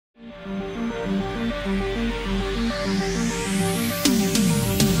So,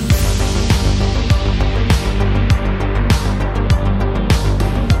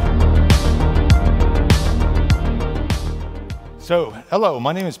 hello,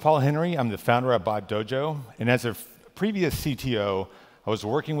 my name is Paul Henry. I'm the founder of BotDojo, and as a previous CTO, I was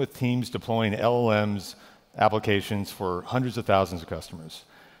working with teams deploying LLMs applications for hundreds of thousands of customers.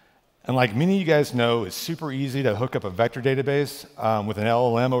 And like many of you guys know, it's super easy to hook up a vector database with an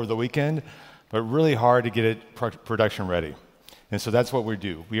LLM over the weekend, but really hard to get it production ready. And so that's what we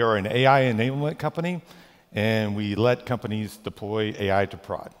do. We are an AI enablement company, and we let companies deploy AI to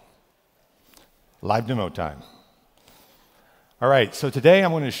prod. Live demo time. All right, so today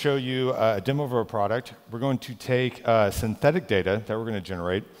I'm going to show you a demo of our product. We're going to take synthetic data that we're going to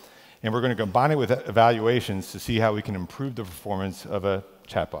generate, and we're going to combine it with evaluations to see how we can improve the performance of a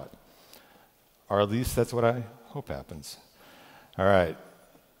chatbot. Or at least that's what I hope happens. All right.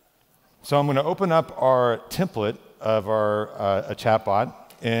 So I'm going to open up our template of our a chatbot,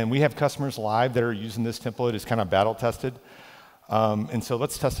 and we have customers live that are using this template. It's kind of battle tested. And so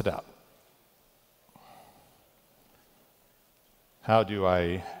let's test it out. How do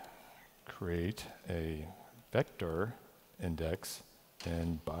I create a vector index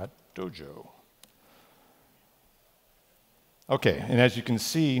in BotDojo? Okay, and as you can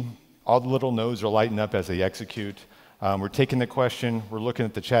see, all the little nodes are lighting up as they execute. We're taking the question, we're looking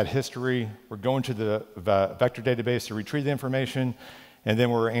at the chat history, we're going to the vector database to retrieve the information, and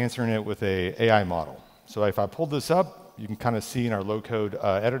then we're answering it with an AI model. So if I pull this up, you can kind of see in our low-code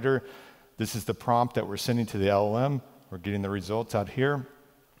editor, this is the prompt that we're sending to the LLM. We're getting the results out here.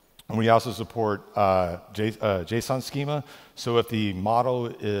 And we also support JSON schema. So if the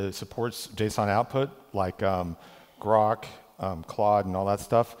model supports JSON output, like Grok, Claude, and all that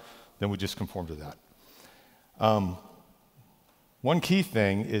stuff, then we just conform to that. One key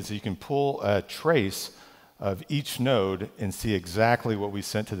thing is you can pull a trace of each node and see exactly what we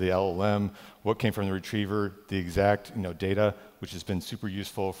sent to the LLM, what came from the retriever, the exact data, which has been super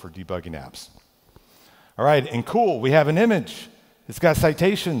useful for debugging apps. All right, and cool, we have an image. It's got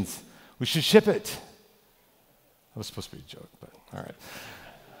citations. We should ship it. That was supposed to be a joke, but all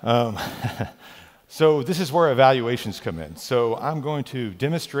right. So this is where evaluations come in. So I'm going to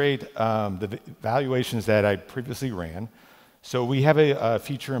demonstrate the evaluations that I previously ran. So we have a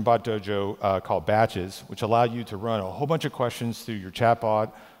feature in BotDojo called batches, which allow you to run a whole bunch of questions through your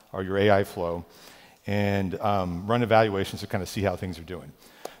chatbot or your AI flow and run evaluations to kind of see how things are doing.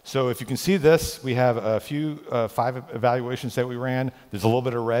 So if you can see this, we have a few 5 evaluations that we ran. There's a little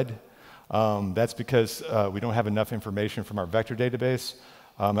bit of red. That's because we don't have enough information from our vector database.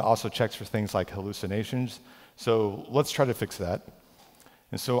 It also checks for things like hallucinations. So let's try to fix that.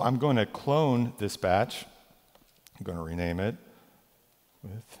 And so I'm going to clone this batch. I'm going to rename it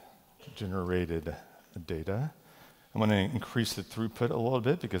with generated data. I'm going to increase the throughput a little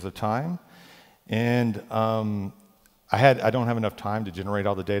bit because of time. And I don't have enough time to generate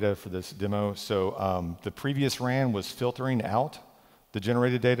all the data for this demo, so the previous RAN was filtering out the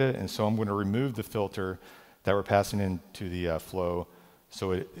generated data, and so I'm going to remove the filter that we're passing into the flow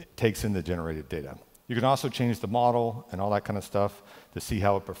so it takes in the generated data. You can also change the model and all that kind of stuff to see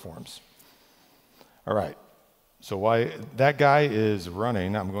how it performs. All right, so while that guy is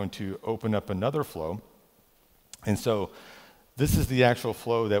running, I'm going to open up another flow. And so this is the actual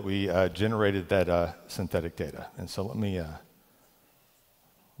flow that we generated that synthetic data. And so let me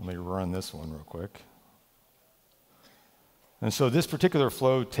run this one real quick. And so this particular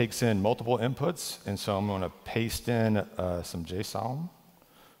flow takes in multiple inputs. And so I'm going to paste in some JSON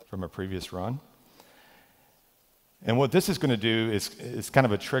from a previous run. And what this is going to do is kind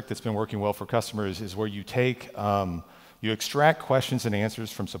of a trick that's been working well for customers, is where you take, you extract questions and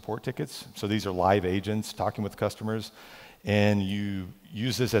answers from support tickets. So these are live agents talking with customers. And you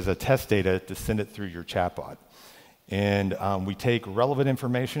use this as a test data to send it through your chatbot. And we take relevant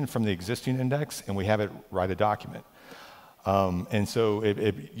information from the existing index, and we have it write a document. And so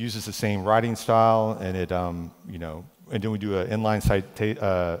it uses the same writing style, and and then we do an inline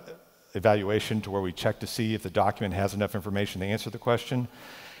evaluation to where we check to see if the document has enough information to answer the question.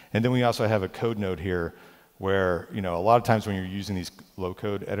 And then we also have a code node here where, a lot of times when you're using these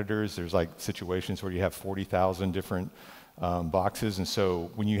low-code editors, there's like situations where you have 40,000 different boxes. And so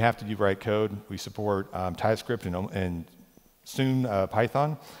when you have to write code, we support TypeScript and soon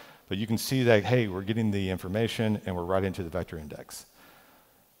Python. But you can see that, hey, we're getting the information and we're right into the vector index.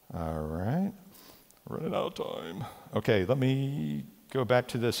 All right, running out of time. Okay, let me go back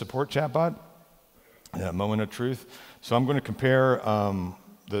to the support chatbot, moment of truth. So I'm going to compare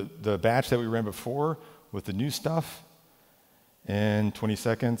the batch that we ran before with the new stuff in 20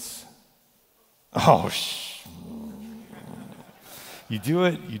 seconds. Oh, you do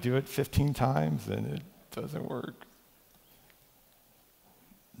it 15 times, and it doesn't work.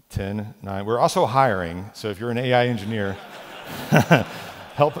 10, 9. We're also hiring, so if you're an AI engineer,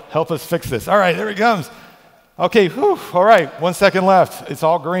 help us fix this. All right, there he comes. Okay, whew, all right, 1 second left. It's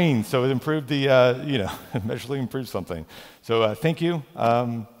all green, so it improved the, measurably improved something. So thank you.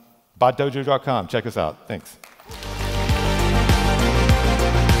 BotDojo.com, check us out. Thanks.